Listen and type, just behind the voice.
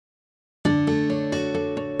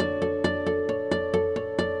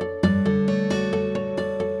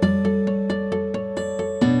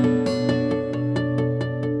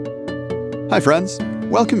Hi, friends.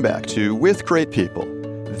 Welcome back to With Great People,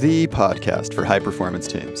 the podcast for high-performance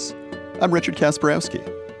teams. I'm Richard Kasparowski.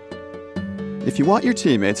 If you want your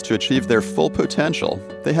teammates to achieve their full potential,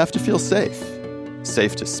 they have to feel safe.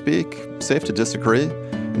 Safe to speak, safe to disagree,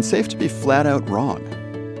 and safe to be flat out wrong.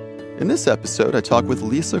 In this episode, I talk with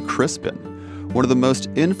Lisa Crispin, one of the most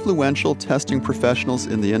influential testing professionals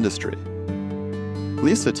in the industry.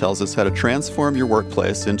 Lisa tells us how to transform your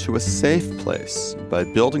workplace into a safe place by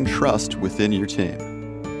building trust within your team.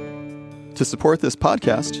 To support this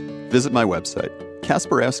podcast, visit my website,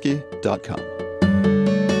 kasparowski.com.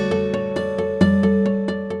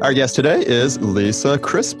 Our guest today is Lisa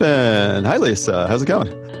Crispin. Hi, Lisa. How's it going?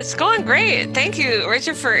 It's going great. Thank you,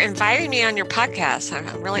 Richard, for inviting me on your podcast.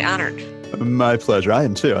 I'm really honored. My pleasure. I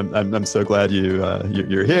am too. I'm so glad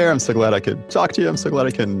you're here. I'm so glad I could talk to you. I'm so glad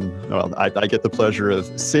I get the pleasure of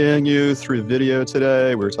seeing you through video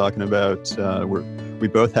today. We were talking about, we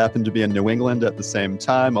both happen to be in New England at the same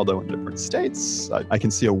time, although in different states. I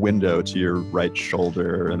can see a window to your right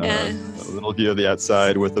shoulder and a little view of the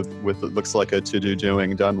outside with it looks like a to-do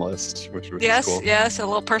doing done list, which is cool. Yes, a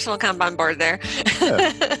little personal Kanban board there.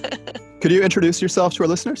 Yeah. Could you introduce yourself to our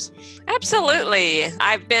listeners? Absolutely.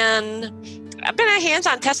 I've been a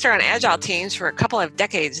hands-on tester on Agile teams for a couple of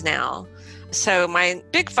decades now. So my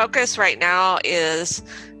big focus right now is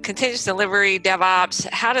continuous delivery, DevOps.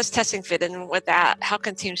 How does testing fit in with that? How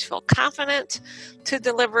can teams feel confident to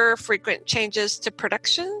deliver frequent changes to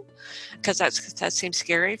production? Because that seems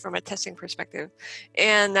scary from a testing perspective.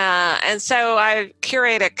 And so I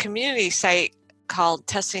curate a community site called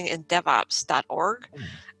testingindevops.org.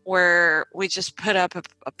 where we just put up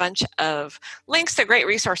a bunch of links to great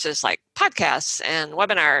resources like podcasts and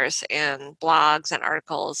webinars and blogs and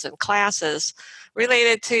articles and classes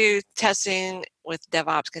related to testing with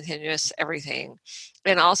DevOps, continuous everything,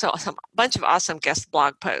 and also a bunch of awesome guest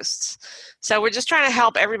blog posts. So we're just trying to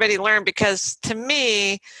help everybody learn because to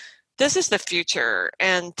me, this is the future,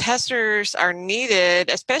 and testers are needed,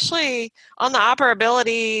 especially on the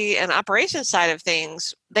operability and operations side of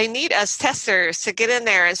things. They need us testers to get in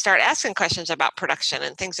there and start asking questions about production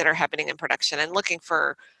and things that are happening in production and looking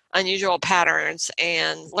for unusual patterns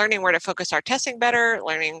and learning where to focus our testing better,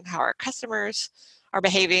 learning how our customers are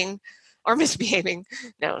behaving or misbehaving.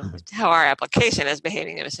 No, how our application is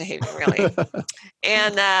behaving and misbehaving, really.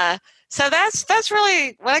 And so that's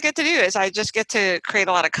really what I get to do is I just get to create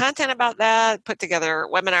a lot of content about that, put together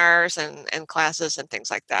webinars and classes and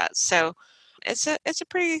things like that. So it's a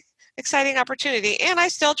pretty exciting opportunity, and I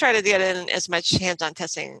still try to get in as much hands-on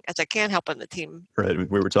testing as I can, helping the team. Right.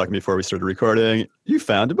 We were talking before we started recording. You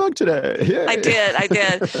found a bug today. Yay. I did.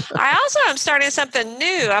 I also am starting something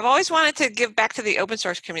new. I've always wanted to give back to the open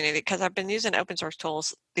source community because I've been using open source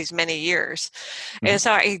tools these many years. Mm-hmm. And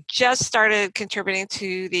so I just started contributing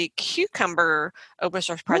to the Cucumber open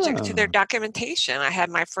source project, to their documentation. I had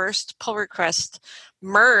my first pull request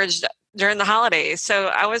merged during the holidays. So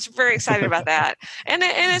I was very excited about that. And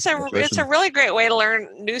it's a really great way to learn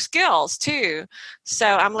new skills too. So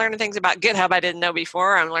I'm learning things about GitHub I didn't know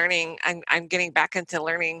before. I'm getting back into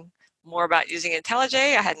learning more about using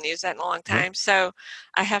IntelliJ. I hadn't used that in a long time. So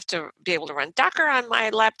I have to be able to run Docker on my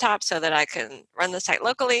laptop so that I can run the site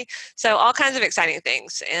locally. So all kinds of exciting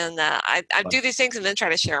things. And I do these things and then try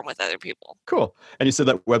to share them with other people. Cool. And you said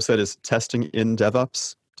that website is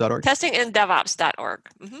testingindevops.org? Testingindevops.org.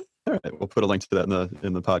 Mm-hmm. All right, we'll put a link to that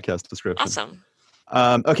in the podcast description. Awesome.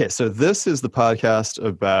 Okay, so this is the podcast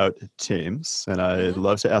about teams, and I'd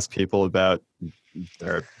love to ask people about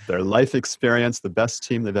their life experience, the best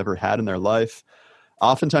team they've ever had in their life.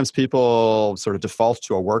 Oftentimes people sort of default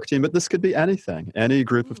to a work team, but this could be anything, any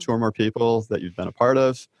group of two or more people that you've been a part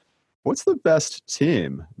of. What's the best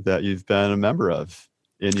team that you've been a member of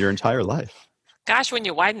in your entire life? Gosh, when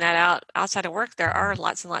you widen that out outside of work, there are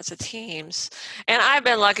lots and lots of teams. And I've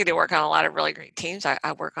been lucky to work on a lot of really great teams. I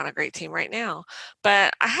work on a great team right now.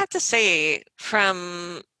 But I have to say,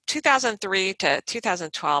 from 2003 to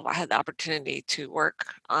 2012, I had the opportunity to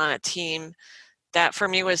work on a team that for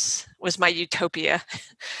me was my utopia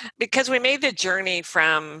because we made the journey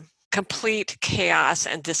from complete chaos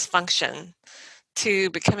and dysfunction to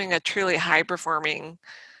becoming a truly high-performing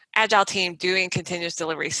Agile team doing continuous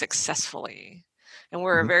delivery successfit's And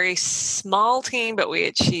we're a very small team, but we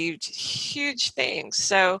achieved huge things.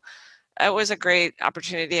 So it was a great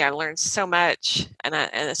opportunity. I learned so much, and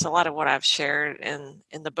it's a lot of what I've shared in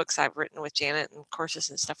the books I've written with Janet and courses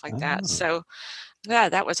and stuff like that. So yeah,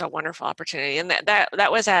 that was a wonderful opportunity. And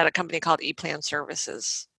that was at a company called ePlan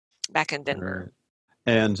Services back in Denver.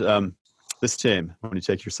 Right. And this team, when you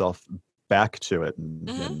take yourself back to it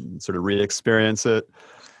and sort of re-experience it,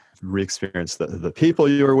 re-experience the people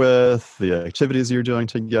you were with, the activities you were doing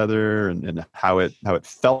together, and how it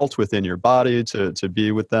felt within your body to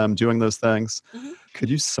be with them doing those things. Mm-hmm. Could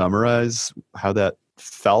you summarize how that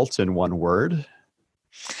felt in one word?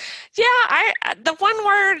 Yeah, the one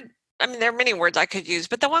word, I mean, there are many words I could use,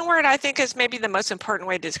 but the one word I think is maybe the most important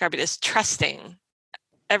way to describe it is trusting.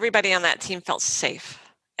 Everybody on that team felt safe.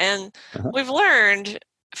 And we've learned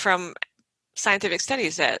from scientific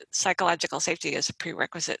studies that psychological safety is a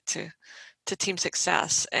prerequisite to team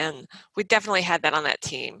success. And we definitely had that on that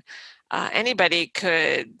team. Anybody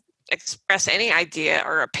could express any idea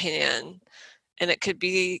or opinion, and it could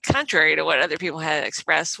be contrary to what other people had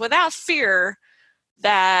expressed without fear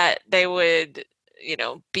that they would,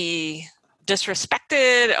 be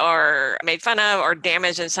disrespected or made fun of or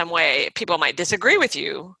damaged in some way. People might disagree with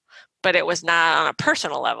you, but it was not on a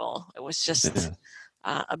personal level. It was just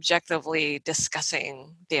objectively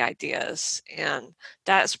discussing the ideas, and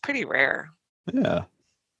that's pretty rare. Yeah,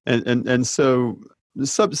 and so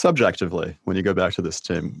subjectively, when you go back to this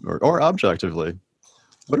team, or objectively,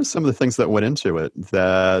 what are some of the things that went into it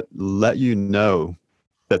that let you know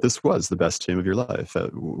that this was the best team of your life?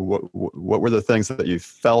 What were the things that you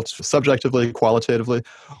felt subjectively, qualitatively?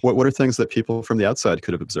 What are things that people from the outside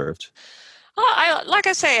could have observed? Well,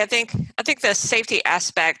 I think the safety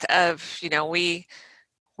aspect of,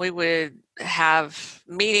 we would have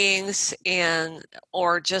meetings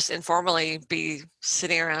or just informally be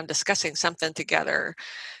sitting around discussing something together.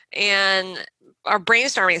 And our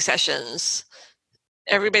brainstorming sessions,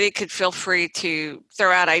 everybody could feel free to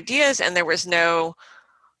throw out ideas, and there was no,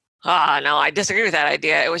 no, I disagree with that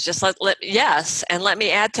idea. It was just yes, and let me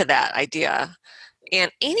add to that idea.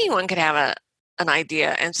 And anyone could have an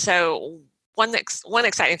idea. And so one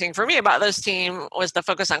exciting thing for me about this team was the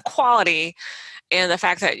focus on quality, and the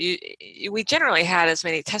fact that we generally had as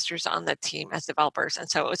many testers on the team as developers. And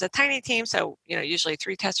so it was a tiny team. So, usually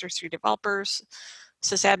 3 testers, 3 developers,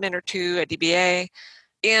 sysadmin or 2, a DBA.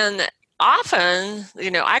 And often,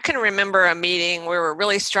 I can remember a meeting where we were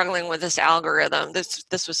really struggling with this algorithm.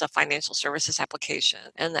 This was a financial services application,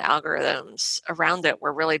 and the algorithms around it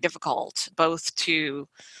were really difficult, both to,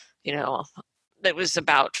 it was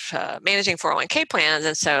about managing 401k plans.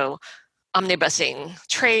 And so omnibusing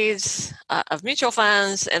trades of mutual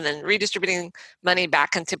funds and then redistributing money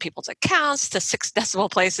back into people's accounts to 6 decimal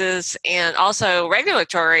places, and also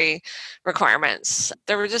regulatory requirements.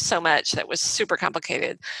 There was just so much that was super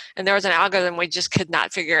complicated. And there was an algorithm we just could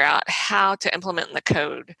not figure out how to implement in the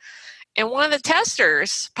code. And one of the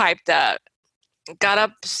testers piped up, got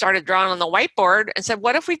up, started drawing on the whiteboard and said,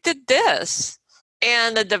 "What if we did this?"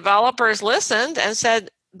 And the developers listened and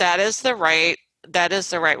said, that is the right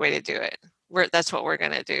way to do it. That's what we're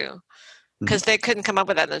going to do. Because they couldn't come up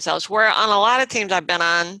with that themselves. Where on a lot of teams I've been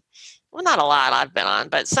on, well, not a lot I've been on,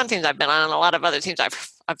 but some teams I've been on and a lot of other teams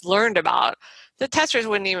I've learned about, the testers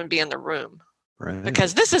wouldn't even be in the room. Right.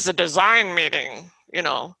 Because this is a design meeting,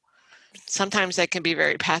 Sometimes they can be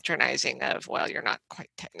very patronizing of, well, you're not quite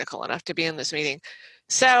technical enough to be in this meeting.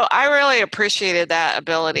 So I really appreciated that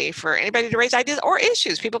ability for anybody to raise ideas or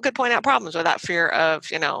issues. People could point out problems without fear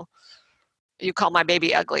of, you call my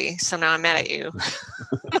baby ugly, so now I'm mad at you.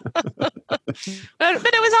 but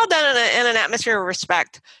it was all done in an atmosphere of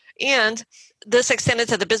respect. And this extended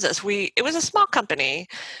to the business. It was a small company,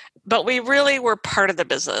 but we really were part of the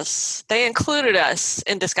business. They included us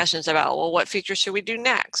in discussions about, well, what features should we do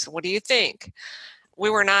next? What do you think? We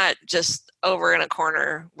were not just over in a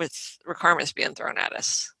corner with requirements being thrown at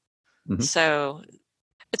us. Mm-hmm. So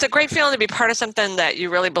it's a great feeling to be part of something that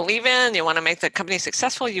you really believe in. You want to make the company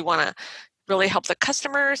successful. You want to really help the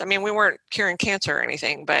customers. I mean, we weren't curing cancer or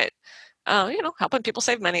anything, but helping people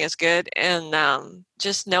save money is good. And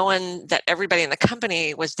just knowing that everybody in the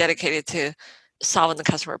company was dedicated to solving the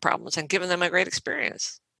customer problems and giving them a great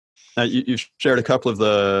experience. You've shared a couple of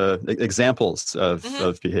the examples of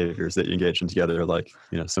behaviors that you engage in together. Like,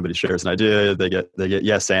 somebody shares an idea, they get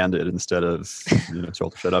yes-anded instead of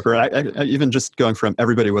told to shut up. Or I even just going from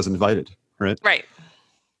everybody was invited, right? Right.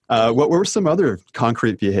 What were some other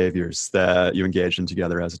concrete behaviors that you engaged in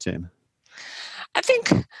together as a team? I think,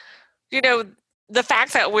 the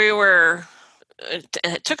fact that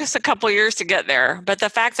it took us a couple of years to get there, but the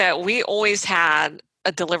fact that we always had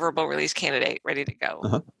a deliverable release candidate ready to go.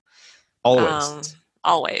 Uh-huh.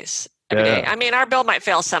 Always. Every day. I mean, our build might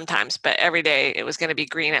fail sometimes, but every day it was going to be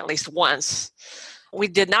green at least once. We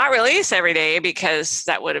did not release every day because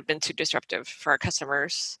that would have been too disruptive for our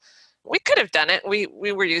customers. We could have done it. We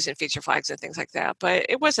were using feature flags and things like that, but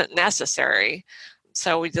it wasn't necessary.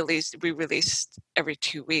 So we released every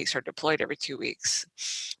 2 weeks or deployed every 2 weeks.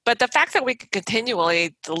 But the fact that we could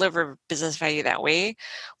continually deliver business value that way,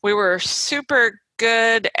 we were super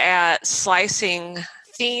good at slicing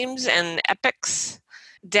themes and epics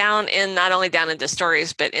down not only down into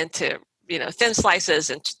stories, but into, thin slices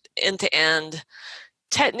and end-to-end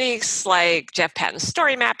techniques like Jeff Patton's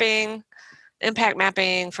story mapping, impact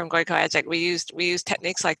mapping from Goico Agile. We used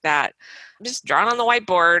techniques like that, just drawn on the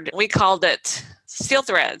whiteboard. We called it steel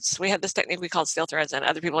threads. We had this technique we called steel threads, and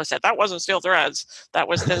other people have said that wasn't steel threads, that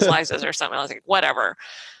was thin slices or something. I was like, whatever.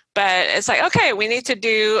 But it's like, okay, we need to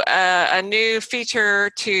do a new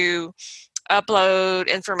feature to upload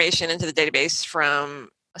information into the database from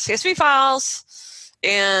CSV files,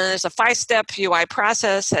 and there's a 5-step UI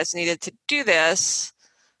process that's needed to do this.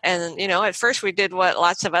 And, at first we did what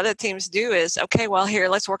lots of other teams do is, okay, well, here,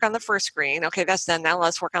 let's work on the first screen. Okay, that's done. Now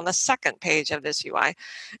let's work on the second page of this UI.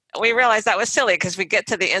 We realized that was silly because we get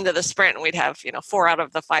to the end of the sprint and we'd have, 4 out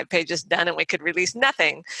of the 5 pages done and we could release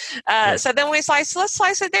nothing. So then let's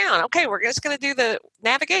slice it down. Okay, we're just going to do the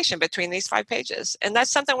navigation between these 5 pages. And that's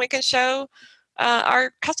something we can show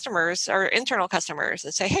our customers, our internal customers,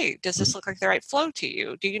 and say, hey, does this look like the right flow to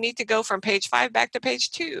you? Do you need to go from page 5 back to page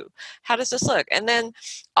 2? How does this look? And then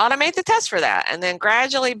automate the test for that, and then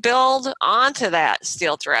gradually build onto that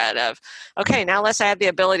steel thread of, okay, now let's add the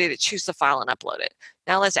ability to choose the file and upload it.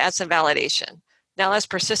 Now let's add some validation. Now let's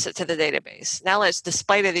persist it to the database. Now let's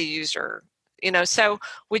display to the user. So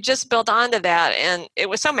we just built onto that, and it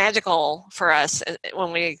was so magical for us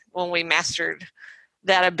when we mastered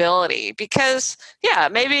that ability, because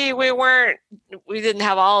maybe we didn't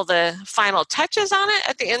have all the final touches on it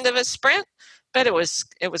at the end of a sprint, but it was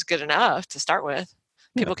good enough to start with.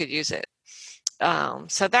 People could use it.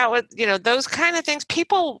 So that would, those kind of things,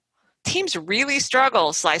 teams really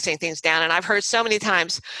struggle slicing things down. And I've heard so many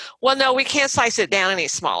times, well, no, we can't slice it down any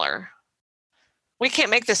smaller. We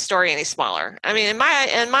can't make this story any smaller. I mean, in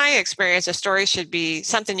my experience, a story should be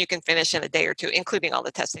something you can finish in a day or 2, including all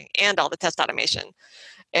the testing and all the test automation.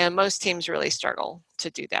 And most teams really struggle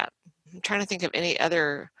to do that. I'm trying to think of any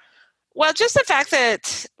other. Well, just the fact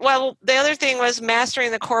that, the other thing was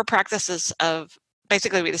mastering the core practices of,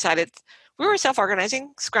 basically we decided we were a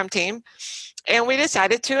self-organizing Scrum team, and we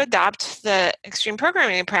decided to adopt the extreme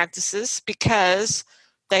programming practices because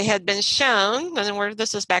they had been shown, and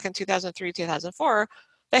this was back in 2003, 2004,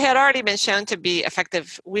 they had already been shown to be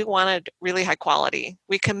effective. We wanted really high quality.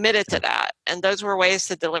 We committed to that, and those were ways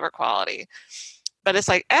to deliver quality. But it's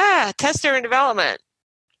like, test-driven development.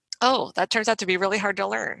 Oh, that turns out to be really hard to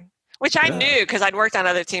learn, which I knew because I'd worked on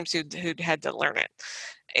other teams who'd had to learn it.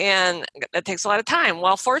 And that takes a lot of time.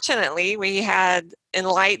 Well, fortunately, we had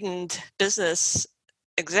enlightened business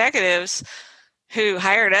executives who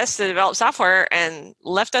hired us to develop software and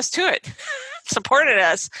left us to it, supported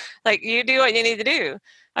us. Like, you do what you need to do.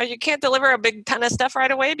 You can't deliver a big ton of stuff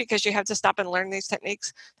right away because you have to stop and learn these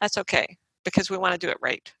techniques. That's okay, because we want to do it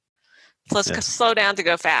right. So let's slow down to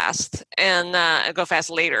go fast, and go fast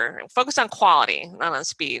later. Focus on quality, not on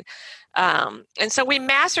speed. And so we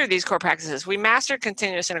mastered these core practices. We mastered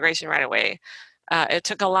continuous integration right away. It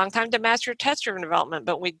took a long time to master test-driven development,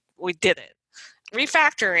 but we did it.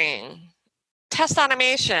 Refactoring, test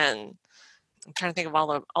automation. I'm trying to think of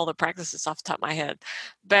all the practices off the top of my head,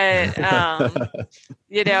 but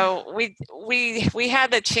we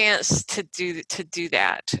had the chance to do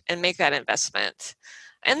that and make that investment.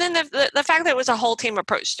 And then the fact that it was a whole team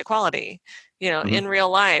approach to quality, in real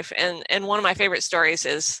life. And one of my favorite stories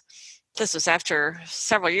is, this was after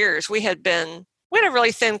several years. We had a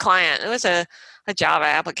really thin client. It was a Java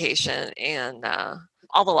application, and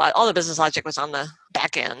all the business logic was on the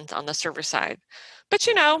back end, on the server side. But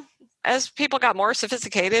as people got more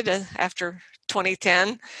sophisticated after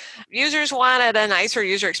 2010, users wanted a nicer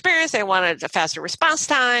user experience. They wanted a faster response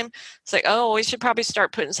time. It's like, we should probably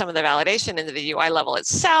start putting some of the validation into the UI level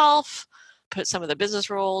itself, put some of the business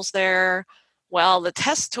rules there. Well, the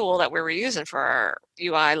test tool that we were using for our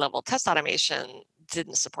UI level test automation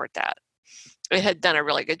didn't support that. It had done a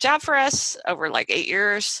really good job for us over like 8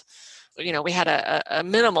 years. We had a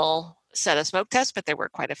minimal set of smoke tests, but they were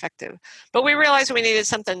quite effective. But we realized we needed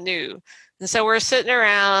something new. And so we're sitting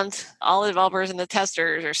around, all the developers and the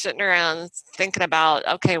testers are sitting around thinking about,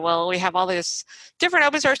 okay, well, we have all these different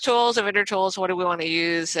open source tools and vendor tools. What do we want to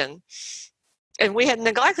use? And we had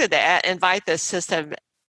neglected to invite the system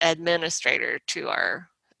administrator to our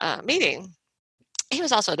meeting. He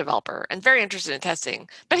was also a developer and very interested in testing,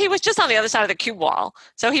 but he was just on the other side of the cube wall.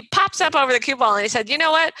 So he pops up over the cube wall and he said, "You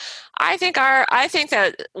know what? I think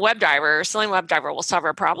that WebDriver, Selenium WebDriver, will solve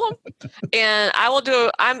our problem, and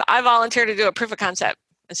I volunteer to do a proof of concept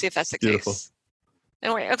and see if that's the Beautiful. case."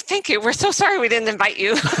 And we're, oh, thank you. We're so sorry we didn't invite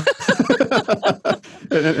you.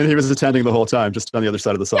 And he was attending the whole time, just on the other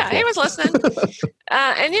side of the softball. Yeah, he was listening.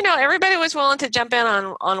 And, everybody was willing to jump in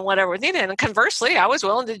on whatever was needed. And conversely, I was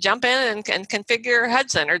willing to jump in and configure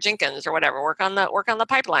Hudson or Jenkins or whatever, work on the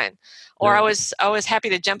pipeline. Or I was happy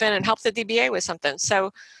to jump in and help the DBA with something.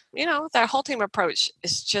 So, that whole team approach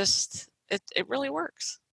is just, it really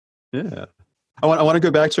works. Yeah. I want to go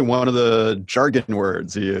back to one of the jargon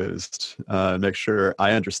words you used, make sure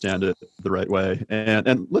I understand it the right way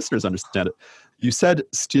and listeners understand it. You said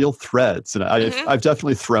steel threads, and I've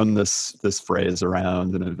definitely thrown this phrase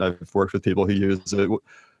around, and I've worked with people who use it.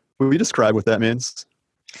 Will you describe what that means?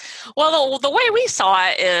 Well, the way we saw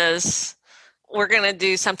it is we're going to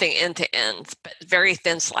do something end to end, but very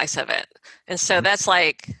thin slice of it. And so that's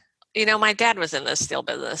like, my dad was in the steel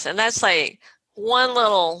business, and that's like one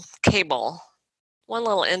little cable, one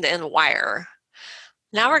little end-to-end wire.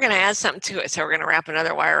 Now we're going to add something to it. So we're going to wrap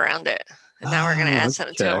another wire around it. And now we're going to add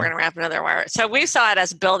something to it. We're going to wrap another wire. So we saw it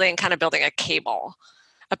as building a cable.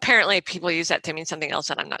 Apparently people use that to mean something else,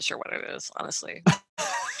 and I'm not sure what it is, honestly.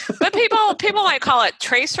 But people might call it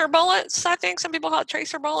tracer bullets. I think some people call it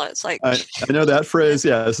tracer bullets. Like I know that phrase.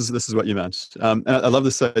 Yeah, this is what you meant. And I love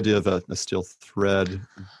this idea of a steel thread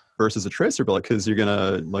versus a tracer bullet, because you're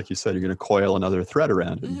gonna, like you said, you're gonna coil another thread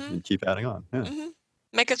around and keep adding on. Yeah. Mm-hmm.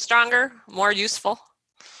 Make it stronger, more useful.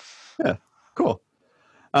 Yeah, cool.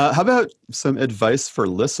 How about some advice for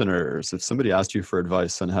listeners? If somebody asked you for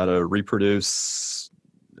advice on how to reproduce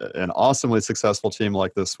an awesomely successful team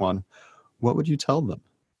like this one, what would you tell them?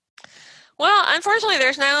 Well, unfortunately,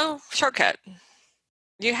 there's no shortcut.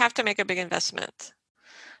 You have to make a big investment.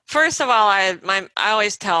 First of all, I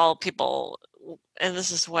always tell people, and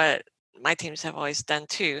this is what my teams have always done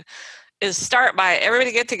too, is start by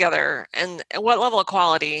everybody get together and what level of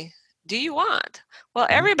quality do you want? Well,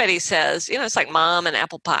 everybody says, it's like mom and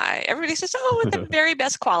apple pie. Everybody says, oh, it's the very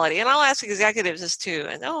best quality. And I'll ask executives this too.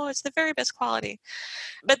 And it's the very best quality.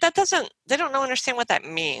 But they don't understand what that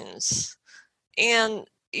means. And,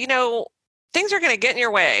 things are going to get in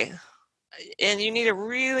your way. And you need a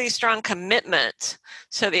really strong commitment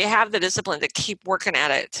so that you have the discipline to keep working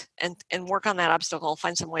at it and work on that obstacle,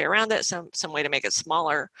 find some way around it, some way to make it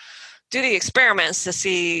smaller. Do the experiments to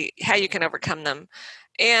see how you can overcome them.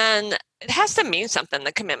 And it has to mean something.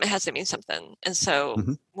 The commitment has to mean something. And so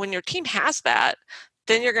when your team has that,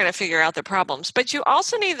 then you're going to figure out the problems. But you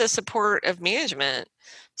also need the support of management.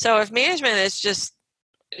 So if management is just,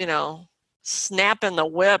 snapping the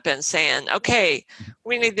whip and saying, okay,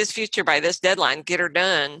 we need this feature by this deadline, get her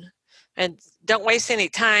done, and don't waste any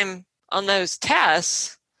time on those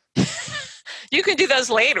tests. You can do those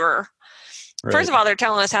later. Right. First of all, they're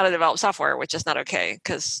telling us how to develop software, which is not okay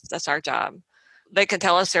because that's our job. They can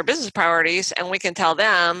tell us their business priorities, and we can tell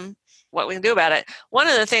them what we can do about it. One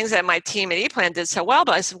of the things that my team at ePlan did so well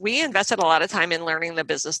was we invested a lot of time in learning the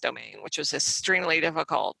business domain, which was extremely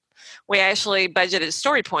difficult. We actually budgeted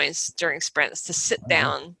story points during sprints to sit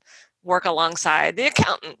down, work alongside the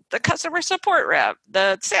accountant, the customer support rep,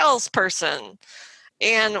 the salesperson.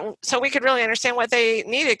 And so we could really understand what they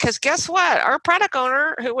needed. Because guess what? Our product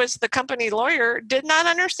owner, who was the company lawyer, did not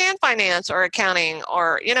understand finance or accounting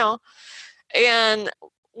or, and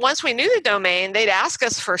once we knew the domain, they'd ask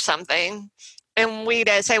us for something. And we'd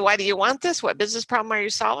say, why do you want this? What business problem are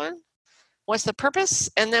you solving? What's the purpose?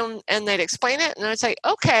 And they'd explain it. And I'd say,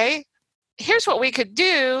 okay, here's what we could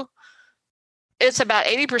do. It's about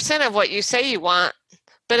 80% of what you say you want,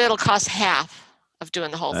 but it'll cost half of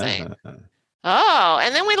doing the whole thing. Oh,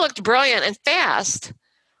 and then we looked brilliant and fast.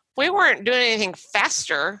 We weren't doing anything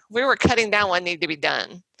faster. We were cutting down what needed to be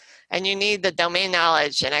done. And you need the domain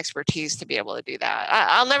knowledge and expertise to be able to do that.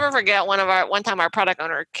 I'll never forget one time our product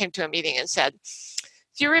owner came to a meeting and said,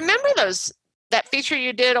 do you remember that feature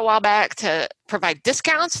you did a while back to provide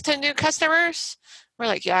discounts to new customers? We're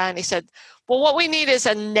like, yeah. And he said, well, what we need is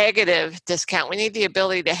a negative discount. We need the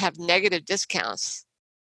ability to have negative discounts.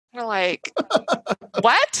 We're like,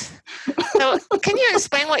 what? So can you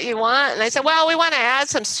explain what you want? And I said, well, we want to add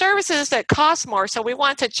some services that cost more. So we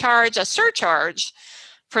want to charge a surcharge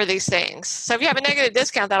for these things. So if you have a negative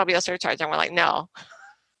discount, that'll be a surcharge. And we're like, no,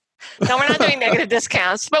 we're not doing negative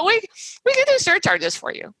discounts, but we can do surcharges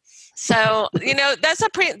for you. So, that's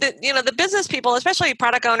the business people, especially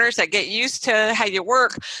product owners that get used to how you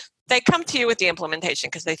work, they come to you with the implementation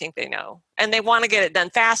because they think they know. And they want to get it done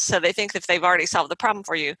fast, so they think if they've already solved the problem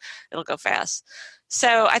for you, it'll go fast.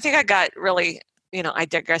 So I think I got really, I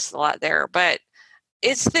digressed a lot there. But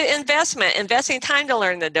it's the investing time to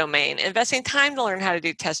learn the domain, investing time to learn how to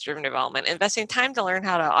do test-driven development, investing time to learn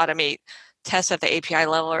how to automate test at the API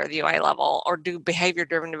level or the UI level, or do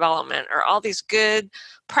behavior-driven development, or all these good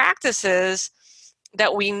practices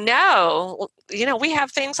that we know. We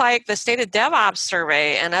have things like the State of DevOps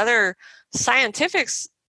survey and other scientific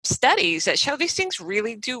studies that show these things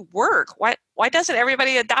really do work. Why doesn't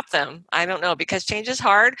everybody adopt them? I don't know, because change is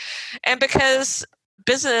hard, and because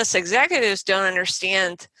business executives don't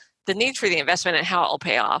understand the need for the investment and how it will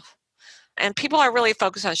pay off. And people are really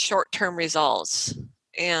focused on short-term results.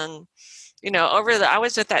 And, I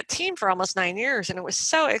was with that team for almost 9 years, and it was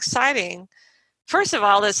so exciting. First of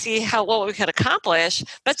all, to see what we could accomplish,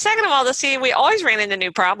 but second of all, to see we always ran into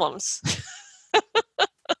new problems.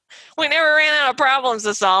 We never ran out of problems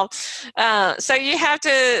to solve. So you have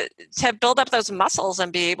to build up those muscles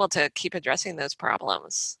and be able to keep addressing those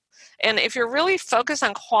problems. And if you're really focused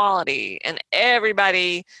on quality and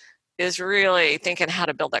everybody is really thinking how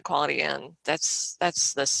to build that quality in, that's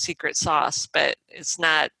the secret sauce, but it's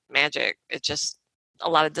not magic. It's just a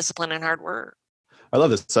lot of discipline and hard work. I love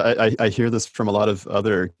this. I hear this from a lot of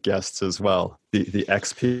other guests as well. The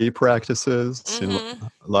XP practices. Mm-hmm.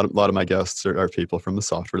 A lot of my guests are people from the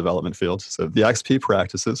software development field. So the XP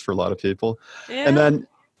practices for a lot of people, and then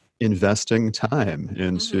investing time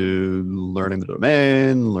into learning the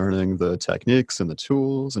domain, learning the techniques and the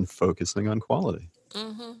tools, and focusing on quality.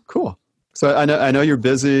 Mm-hmm. Cool. So I know you're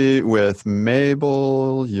busy with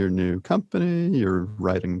Mabel, your new company, you're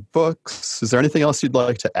writing books. Is there anything else you'd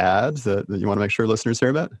like to add that you want to make sure listeners hear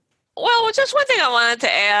about? Well, just one thing I wanted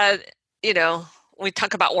to add, we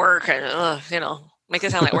talk about work and, make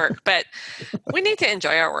it sound like work, but we need to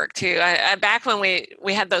enjoy our work too. Back when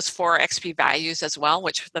we had those 4 XP values as well,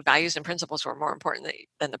 which the values and principles were more important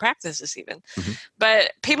than the practices even. Mm-hmm.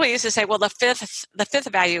 But people used to say, well, the fifth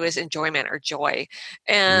value is enjoyment or joy.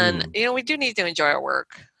 And, we do need to enjoy our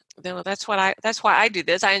work. That's why I do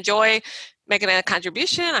this. I enjoy making a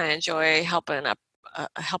contribution. I enjoy helping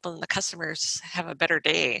the customers have a better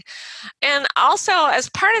day. And also, as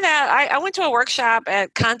part of that, I went to a workshop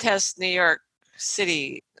at Contest New York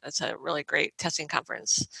City. It's a really great testing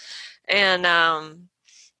conference. And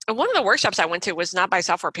one of the workshops I went to was not by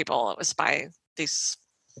software people. It was by this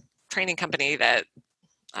training company that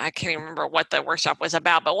I can't even remember what the workshop was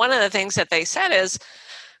about. But one of the things that they said is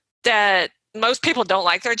that most people don't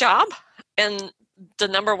like their job. And the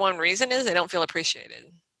number one reason is they don't feel appreciated.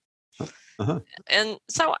 Uh-huh. And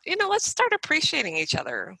so, let's start appreciating each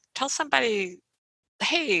other. Tell somebody,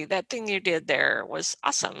 hey, that thing you did there was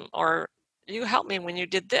awesome. Or you helped me when you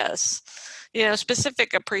did this.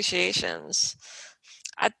 Specific appreciations.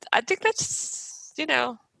 I think that's,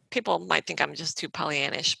 people might think I'm just too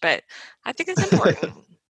Pollyannish, but I think it's important.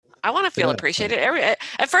 I want to feel appreciated.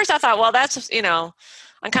 At first I thought, well, that's,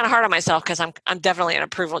 I'm kind of hard on myself because I'm definitely an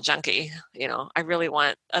approval junkie. I really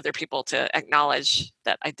want other people to acknowledge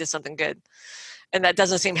that I did something good, and that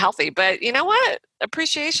doesn't seem healthy. But you know what?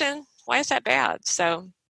 Appreciation. Why is that bad? So.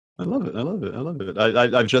 I love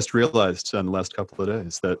it. I've just realized in the last couple of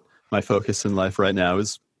days that my focus in life right now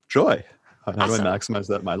is joy. How do I maximize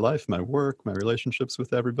that in my life, my work, my relationships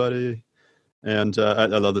with everybody? And I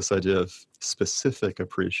love this idea of specific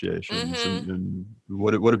appreciations and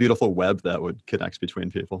what a beautiful web that would connect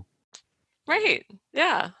between people. Right.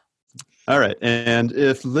 Yeah. All right. And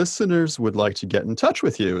if listeners would like to get in touch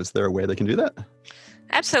with you, is there a way they can do that?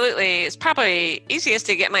 Absolutely. It's probably easiest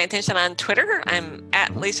to get my attention on Twitter. I'm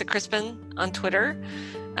at Lisa Crispin on Twitter.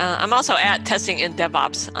 I'm also at Testing in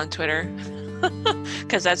DevOps on Twitter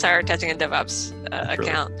because that's our Testing in DevOps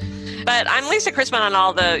account. But I'm Lisa Crispin on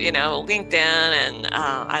all the, LinkedIn, and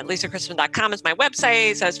lisacrispin.com is my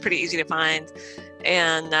website, so it's pretty easy to find.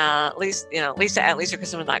 And Lisa at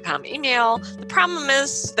lisacrispin.com email. The problem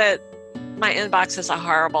is that my inbox is a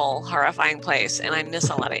horrible, horrifying place, and I miss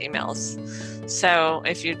a lot of emails. So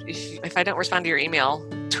if I don't respond to your email,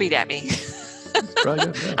 tweet at me.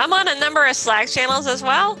 Yeah. I'm on a number of Slack channels as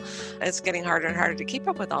well. It's getting harder and harder to keep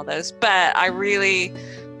up with all those, but I really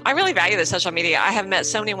value the social media. I have met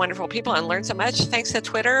so many wonderful people and learned so much thanks to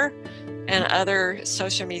Twitter and other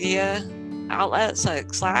social media outlets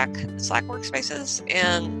like Slack workspaces.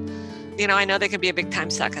 And, I know they can be a big time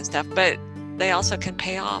suck and stuff, but they also can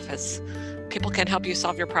pay off as people can help you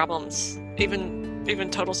solve your problems, even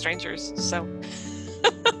total strangers. So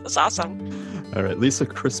it's awesome. All right, Lisa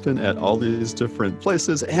Crispin at all these different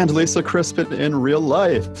places, and Lisa Crispin in real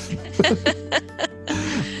life.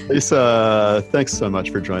 Lisa, thanks so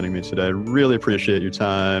much for joining me today. I really appreciate your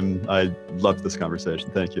time. I loved this conversation.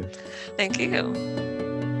 Thank you. Thank you.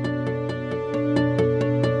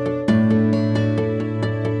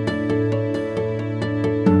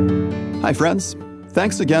 Hi, friends.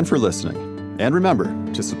 Thanks again for listening. And remember,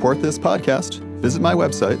 to support this podcast, visit my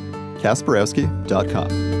website,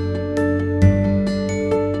 kasparowski.com.